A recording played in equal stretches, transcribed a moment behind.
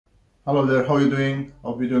Hello there, how are you doing?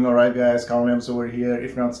 Hope you're doing alright, guys. Williams over here.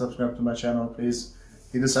 If you're not subscribed to my channel, please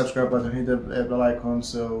hit the subscribe button, hit the bell icon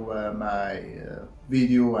so my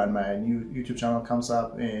video and my new YouTube channel comes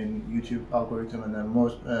up in YouTube algorithm, and then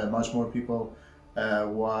much more people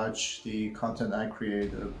watch the content I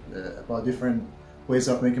create about different ways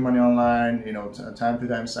of making money online, you know,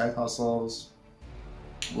 time-to-time side hustles,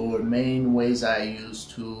 or main ways I use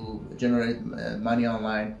to generate money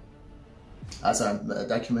online as I'm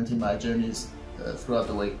documenting my journeys throughout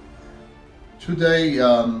the way. Today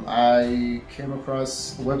I came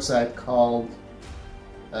across a website called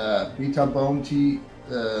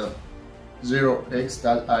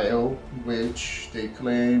free-bounty0x.io, which they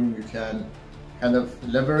claim you can kind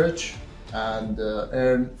of leverage and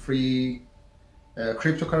earn free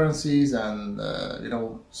cryptocurrencies and you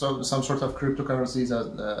know, some sort of cryptocurrencies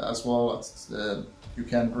as well as you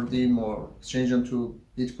can redeem or exchange them to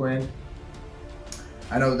Bitcoin.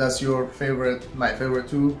 I know that's your favorite, my favorite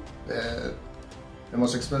too, the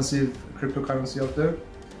most expensive cryptocurrency out there.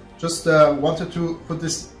 Just wanted to put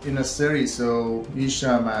this in a series, so each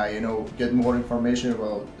time I, you know, get more information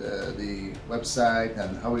about the website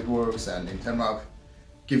and how it works, and in terms of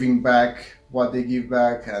giving back, what they give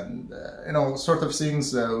back, and you know, sort of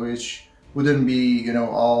things which wouldn't be, you know,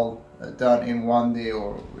 all done in one day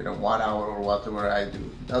or, you know, 1 hour or whatever I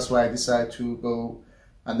do. That's why I decided to go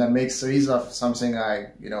and then make series of something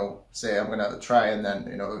I, you know, say I'm gonna try and then,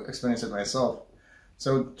 you know, experience it myself.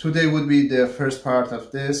 So today would be the first part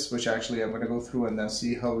of this, which actually I'm gonna go through and then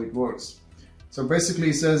see how it works. So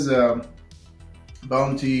basically it says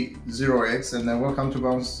Bounty0x, and then welcome to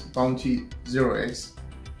Bounty0x,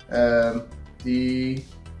 the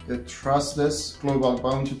trustless global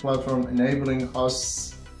bounty platform enabling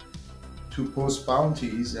hosts to post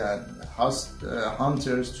bounties and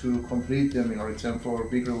hunters to complete them in return for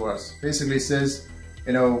big rewards. Basically it says,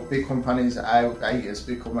 you know, big companies, I guess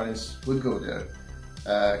big companies would go there,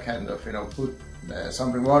 kind of, you know, put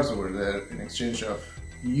some rewards over there in exchange of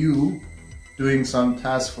you doing some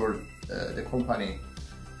task for the company,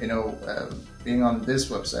 you know, being on this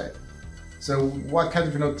website. So what kind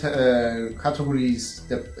of, you know, categories,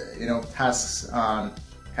 the, you know, tasks on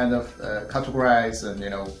kind of categorized and,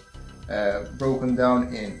 you know, broken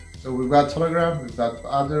down in. So we've got Telegram, we've got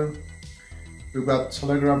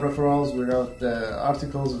Telegram referrals, we've got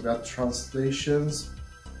articles, we've got translations,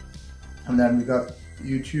 and then we got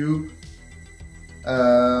YouTube.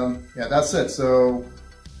 Yeah, that's it. So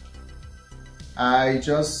I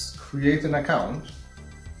just create an account,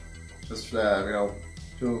 just you know,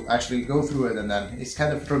 to actually go through it, and then it's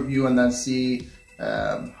kind of review and then see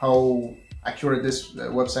how accurate this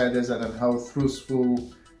website is, and then how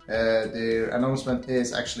truthful their announcement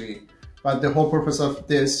is actually. But the whole purpose of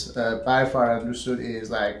this, by far understood, is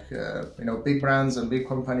like you know, big brands and big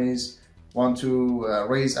companies want to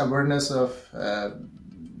raise awareness of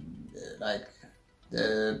like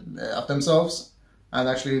of themselves, and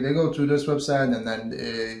actually they go to this website, and then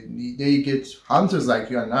they get hunters like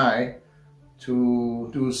you and I to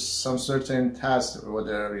do some certain task,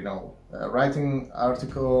 whether, you know, writing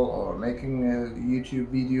article or making a YouTube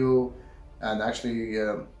video, and actually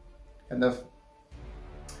kind of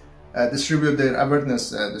distribute their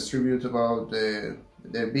awareness, distribute about their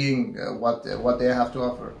being, what they have to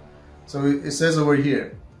offer. So it says over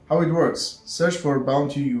here how it works. Search for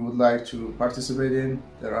bounty you would like to participate in.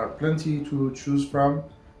 There are plenty to choose from.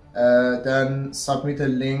 Then submit a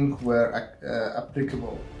link where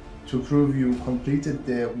applicable to prove you completed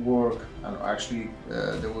the work, and actually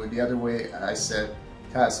the other way I said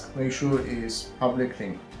task, make sure is public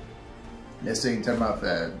link. Let's say in terms of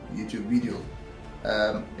YouTube video,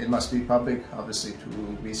 it must be public, obviously, to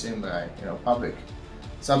be seen by, you know, public.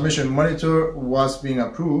 Submission, monitor what's being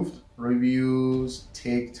approved. Reviews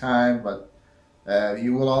take time, but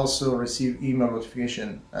you will also receive email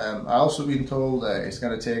notification. I also been told it's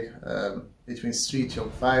gonna take between 3 to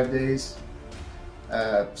 5 days.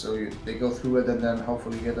 So they go through it and then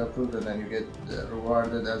hopefully get approved, and then you get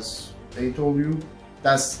rewarded as they told you.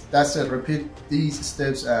 That's it. Repeat these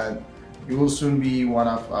steps and you will soon be one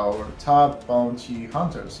of our top bounty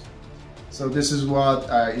hunters. So this is what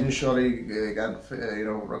I initially got, you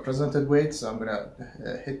know, represented with. So I'm gonna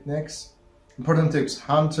hit next. Important tips: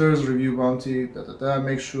 hunters review bounty.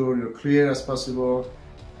 Make sure you're clear as possible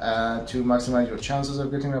to maximize your chances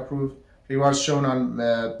of getting approved. Rewards shown on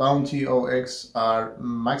Bounty0x are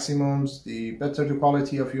maximums. The better the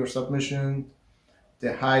quality of your submission,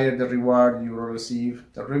 the higher the reward you will receive.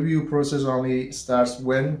 The review process only starts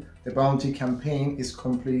when the bounty campaign is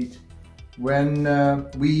complete. When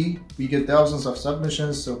we get thousands of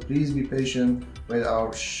submissions, so please be patient with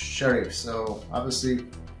our sheriff. So obviously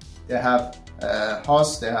they have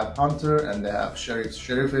host, they have hunter, and they have sheriff.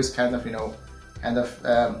 Sheriff is kind of, you know,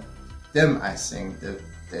 them, I think,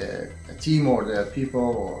 the team or the people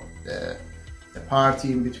or the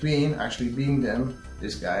party in between actually being them,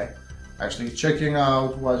 this guy, actually checking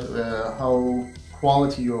out what how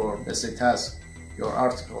quality your, let's say, task, your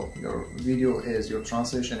article, your video is, your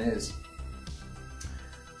translation is.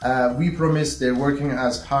 We promise they're working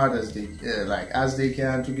as hard as they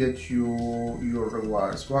can to get you your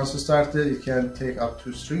rewards. Once you started, it can take up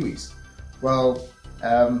to 3 weeks. Well,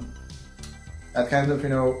 that kind of, you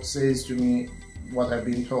know, says to me what I've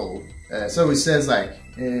been told. So it says like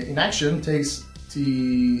in action takes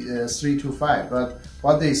 3 to 5, but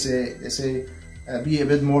what they say be a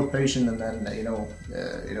bit more patient, and then you know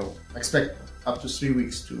expect up to 3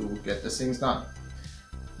 weeks to get the things done.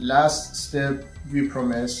 Last step, we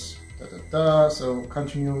promise so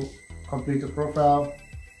continue, complete the profile.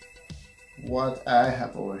 What I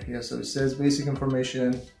have over here, so it says basic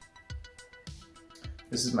information.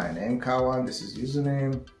 This is my name, Kawan. This is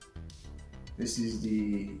username. This is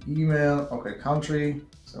the email. Okay, country.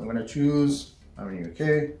 So I'm gonna choose, I'm in UK.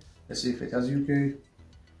 Let's see if it has UK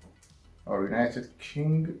or United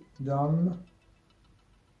Kingdom.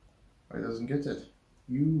 Oh, it doesn't get it.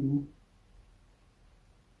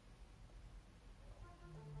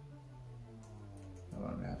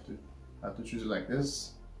 I have to choose it like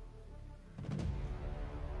this.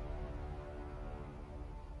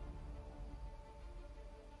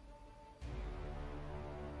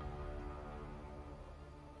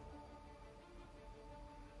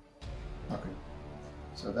 Okay,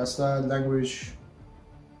 so that's the language.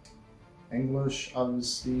 English,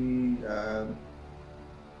 obviously.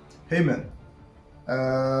 Payment.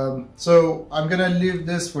 So I'm gonna leave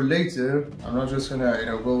this for later. I'm not just gonna, you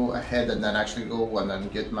know, go ahead and then actually go and then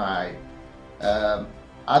get my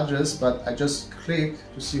address, but I just clicked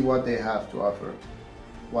to see what they have to offer.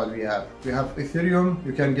 What we have Ethereum.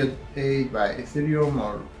 You can get paid by Ethereum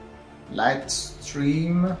or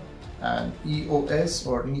Lightstream and EOS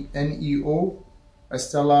or NEO,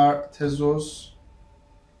 Stellar, Tezos,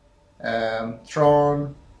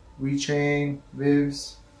 Tron, WeChain,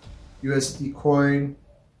 Waves, USD Coin,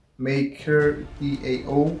 Maker,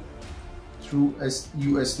 DAO, through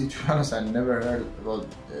USD. To be honest, I never heard about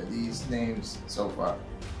these names so far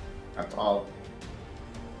at all.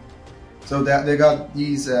 So that they got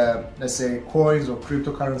these, let's say, coins or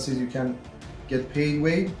cryptocurrencies you can get paid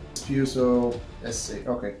with. So let's say,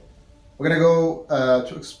 okay, we're gonna go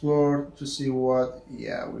to explore to see what we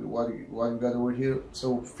got over here.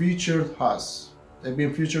 So featured hosts. They've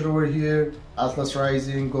been featured over here. Atlas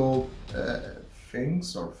Rising, Gold,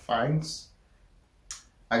 Finks or Finds.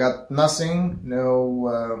 I got nothing,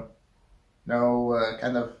 no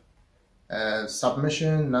kind of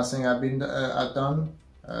submission, nothing I've done.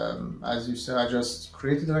 As you said, I just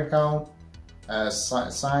created an account,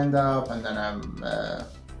 signed up, and then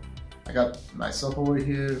I got myself over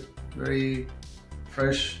here, very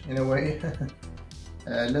fresh in a way.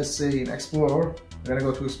 Let's say in Explore, I'm gonna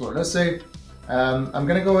go to Explore. Let's say I'm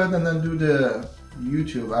gonna go ahead and then do the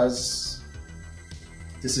YouTube, as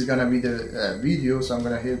this is gonna be the video, so I'm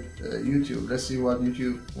gonna hit YouTube. Let's see what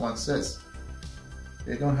YouTube one says.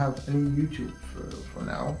 They don't have any YouTube for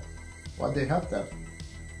now. What they have that?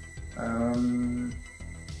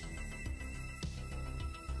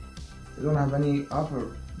 They don't have any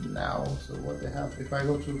offer now. So what they have? If I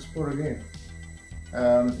go to Explore again,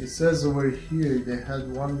 it says over here they had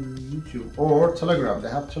one YouTube or Telegram. They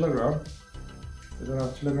have Telegram. They don't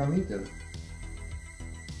have Telegram either.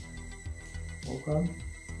 Welcome.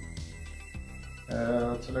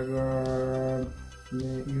 Telegram,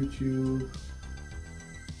 YouTube.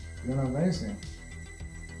 They don't have anything.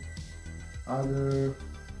 Other.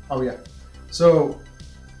 Oh yeah. So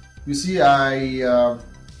you see, I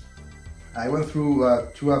went through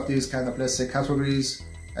two of these kind of, let's say, categories.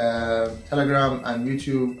 Telegram and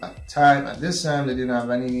YouTube at this time they didn't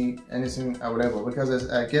have anything available, because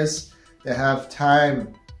I guess they have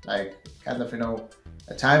time, like kind of, you know,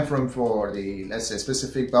 a time frame for the, let's say,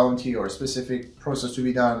 specific bounty or specific process to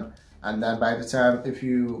be done, and then by the time if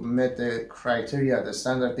you met the criteria, the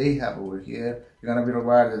standard they have over here, you're gonna be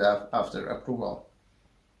rewarded after approval.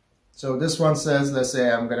 So this one says, let's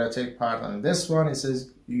say I'm gonna take part on this one. It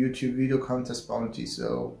says YouTube video contest bounty.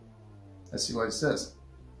 So let's see what it says.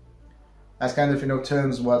 That's kind of, you know,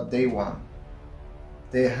 terms what they want.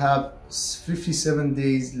 They have 57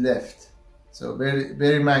 days left. So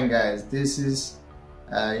bear in mind, guys, this is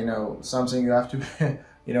you know, something you have to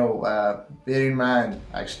you know, bear in mind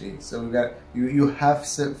actually. So we got you have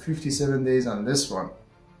 57 days on this one,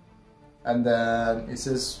 and then it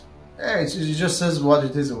says it just says what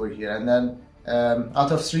it is over here, and then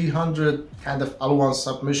out of 300 kind of L1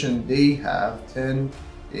 submission they have, 10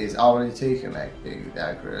 is already taken, like they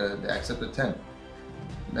accepted 10.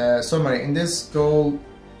 Summary: in this goal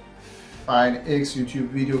find X YouTube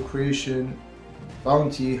video creation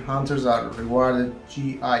bounty, hunters are rewarded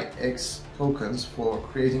GIX tokens for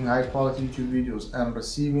creating high quality YouTube videos and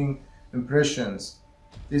receiving impressions.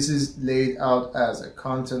 This is laid out as a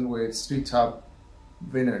content with 3 top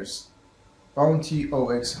winners.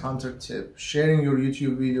 Bounty0x Hunter tip: sharing your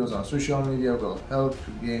YouTube videos on social media will help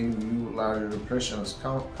to gain new larger impressions.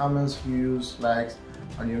 Comments, views, likes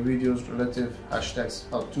on your videos, relative hashtags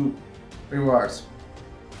help too. Rewards: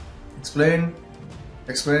 explaining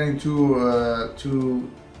in 2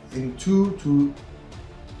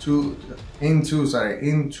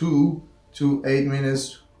 to 8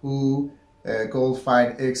 minutes who gold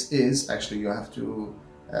find X is. Actually, you have to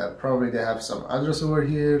probably they have some address over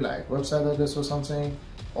here, like website address or something,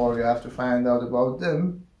 or you have to find out about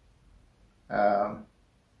them.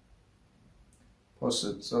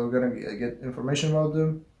 Posted. So we're gonna get information about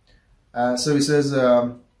them. So it says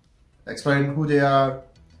explain who they are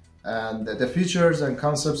and the features and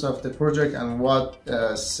concepts of the project and what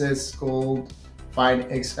sets gold find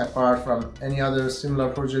X apart from any other similar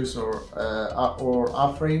projects or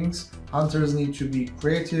offerings. Hunters need to be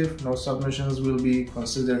creative. No submissions will be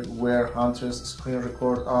considered where hunters screen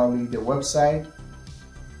record only the website.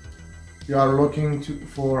 You are looking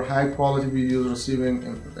for high quality videos receiving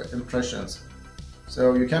impressions.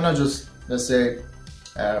 So you cannot just, let's say,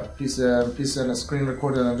 piece and a screen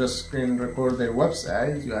recorder and just screen record their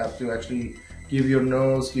website. You have to actually give your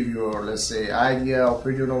notes, give your, let's say, idea,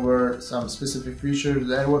 opinion over some specific features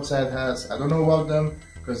their website has. I don't know about them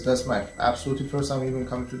because that's my absolutely first time even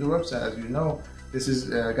coming to the website. As you know, this is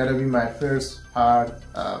gonna be my first part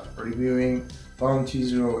of reviewing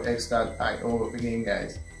free-bounty0x.io again,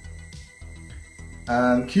 guys.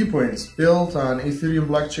 And key points: built on Ethereum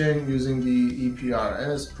blockchain using the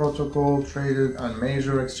EPRS protocol, traded on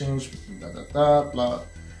major exchange, blah.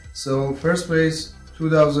 So first place,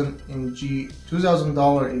 $2,000 in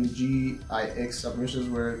GIX submissions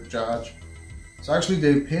were judged. So actually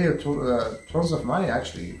they pay tons of money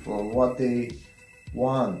actually for what they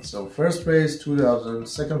want. So first place 2,000,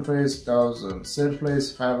 second place 1,000, third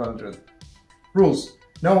place 500. Rules: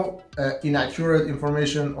 no inaccurate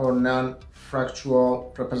information or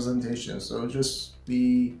non-factual representation. So just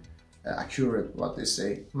be accurate what they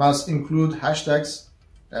say. Must include hashtags,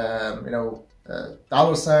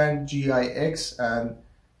 $GIX and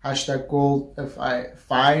hashtag gold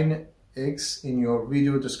find X in your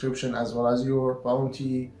video description, as well as your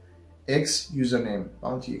Bounty0x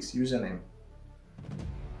username.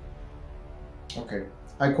 Okay.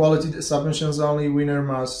 High quality submissions only.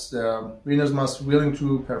 Winners must willing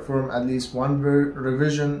to perform at least one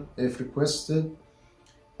revision if requested.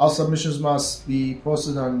 All submissions must be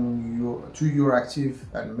posted on your active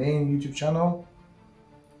and main YouTube channel.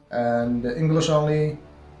 And English only.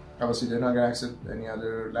 Obviously, they're not gonna accept any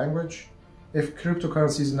other language. If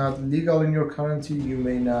cryptocurrency is not legal in your country, you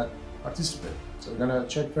may not participate. So we're gonna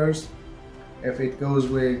check first if it goes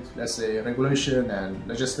with, let's say, regulation and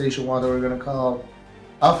legislation, whatever we're gonna call,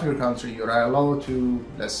 of your country. You are allowed to,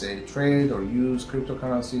 let's say, trade or use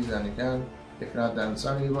cryptocurrencies, and you can. If not, then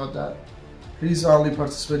sorry about that. Please only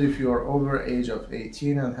participate if you are over age of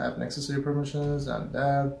 18 and have necessary permissions. And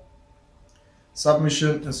then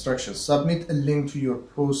submission instructions: submit a link to your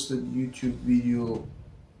posted YouTube video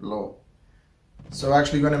below. So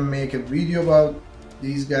actually gonna make a video about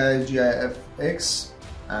these guys, GIX,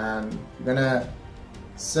 and you're gonna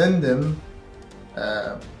send them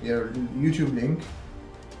your YouTube link.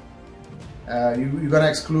 You're gonna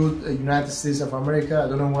exclude the United States of America. I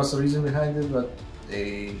don't know what's the reason behind it, but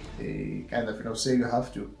they kind of say you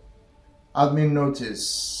have to. Admin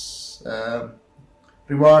notice: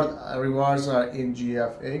 rewards are in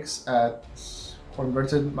GIX at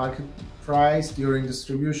converted market price during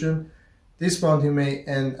distribution. This bounty may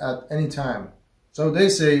end at any time. So they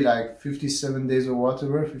say like 57 days or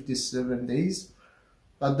whatever, 57 days.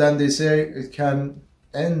 But then they say it can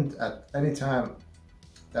end at any time.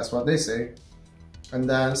 That's what they say. And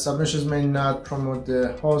then submissions may not promote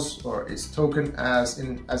the host or its token as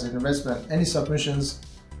an investment. Any submissions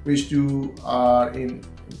which are in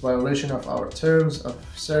violation of our terms of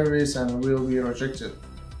service and will be rejected.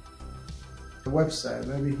 The website,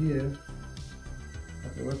 maybe here.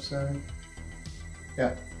 At the website.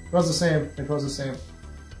 Yeah, it was the same.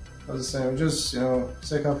 Just,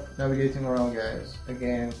 sick of navigating around, guys.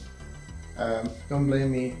 Again, don't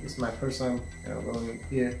blame me. It's my first time, going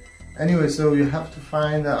here. Anyway, so you have to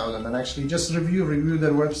find out and then actually just review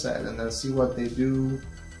their website and then see what they do.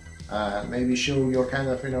 Maybe show your kind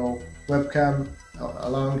of webcam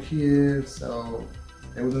along here, so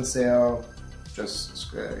they wouldn't say, oh, just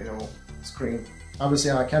screen.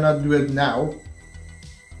 Obviously I cannot do it now.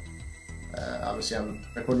 Obviously I'm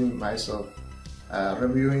recording myself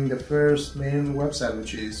reviewing the first main website,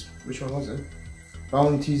 which one was it?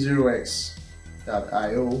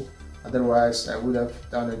 free-bounty0x.io. Otherwise I would have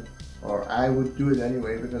done it, or I would do it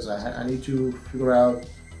anyway, because I need to figure out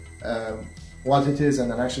what it is,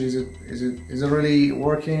 and then actually is it really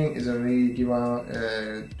working? Is it really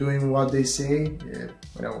doing what they say?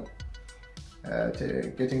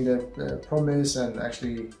 Getting the promise and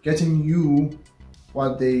actually getting you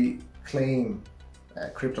what they claim,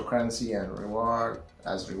 cryptocurrency and reward,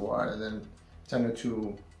 and then turn it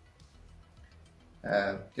to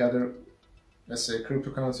the other, let's say,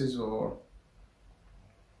 cryptocurrencies or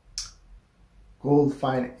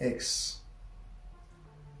free-bounty0x.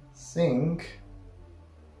 Think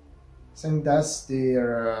that's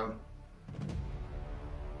their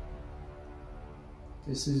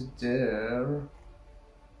this is their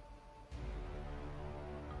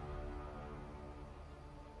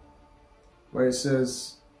where it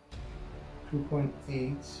says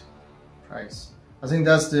 2.8 price. I think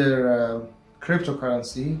that's their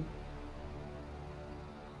cryptocurrency.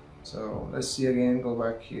 So let's see again, go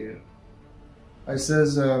back here. It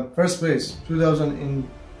says first place 2000 in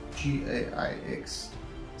GAIX.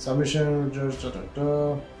 Submission just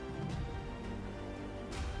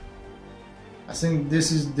I think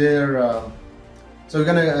this is their so you're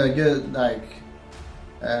gonna get like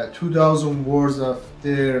 2000 words of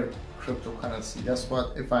their cryptocurrency. That's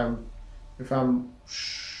what, if I'm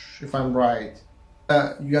right,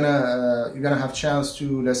 you're gonna have chance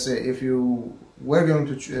to, let's say, if you were going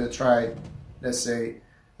to try, let's say,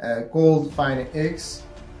 free-bounty0x,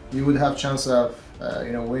 you would have chance of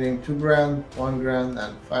winning 2 grand, 1 grand,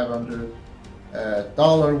 and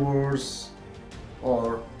 $500 worth,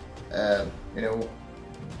 or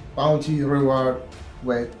bounty reward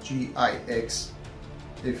with GIX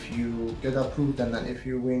if you get approved, and then if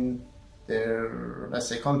you win their, let's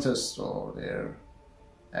say, contest, or their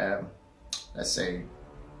let's say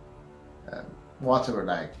whatever,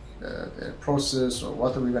 like the process or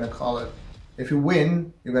whatever you're gonna call it. If you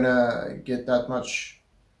win, you're gonna get that much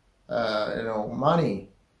money,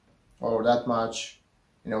 or that much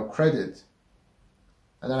credit.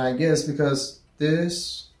 And then I guess because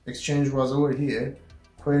this exchange was over here,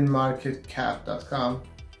 coinmarketcap.com,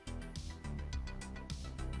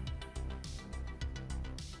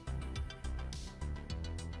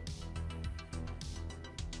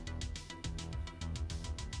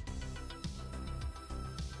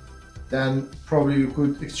 then probably you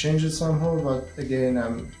could exchange it somehow, but again,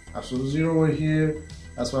 I'm absolute zero over here.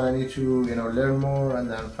 That's why I need to learn more,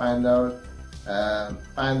 and then find out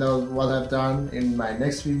what I've done in my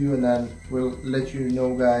next video, and then we'll let you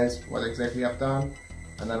know, guys, what exactly I've done,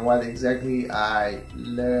 and then what exactly I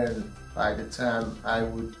learned by the time I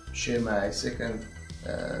would share my second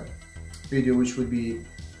video, which would be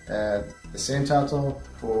the same title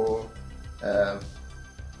for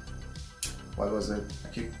what was it? I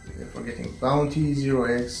keep forgetting.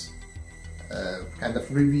 free-bounty0x kind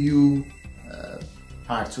of review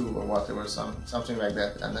part 2 or whatever, something like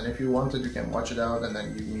that. And then if you wanted, you can watch it out and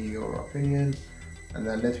then give me your opinion, and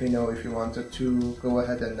then let me know if you wanted to go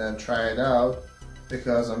ahead and then try it out,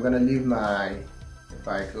 because I'm gonna leave my, if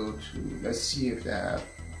I go to, let's see if they have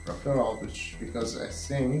referral, because I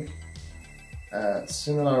think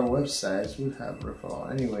similar websites would have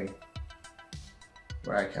referral anyway,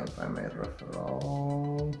 where I can find my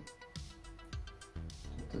referral.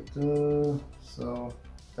 So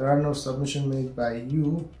there are no submission made by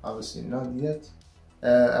you, obviously not yet.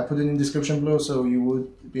 I put it in the description below, so you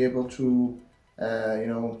would be able to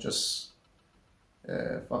just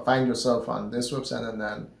find yourself on this website, and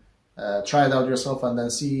then try it out yourself, and then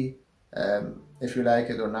see if you like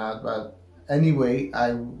it or not. But anyway,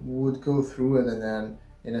 I would go through it, and then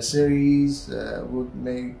in a series would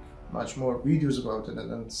make much more videos about it, and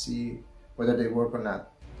then see whether they work or not.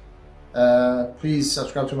 Please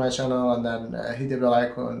subscribe to my channel, and then hit the bell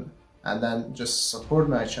icon, and then just support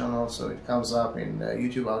my channel so it comes up in the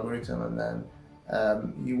YouTube algorithm, and then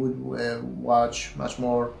you would watch much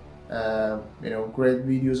more great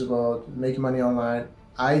videos about making money online,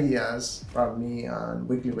 ideas from me on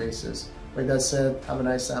weekly basis. With that said, have a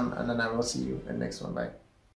nice time, and then I will see you in the next one. Bye.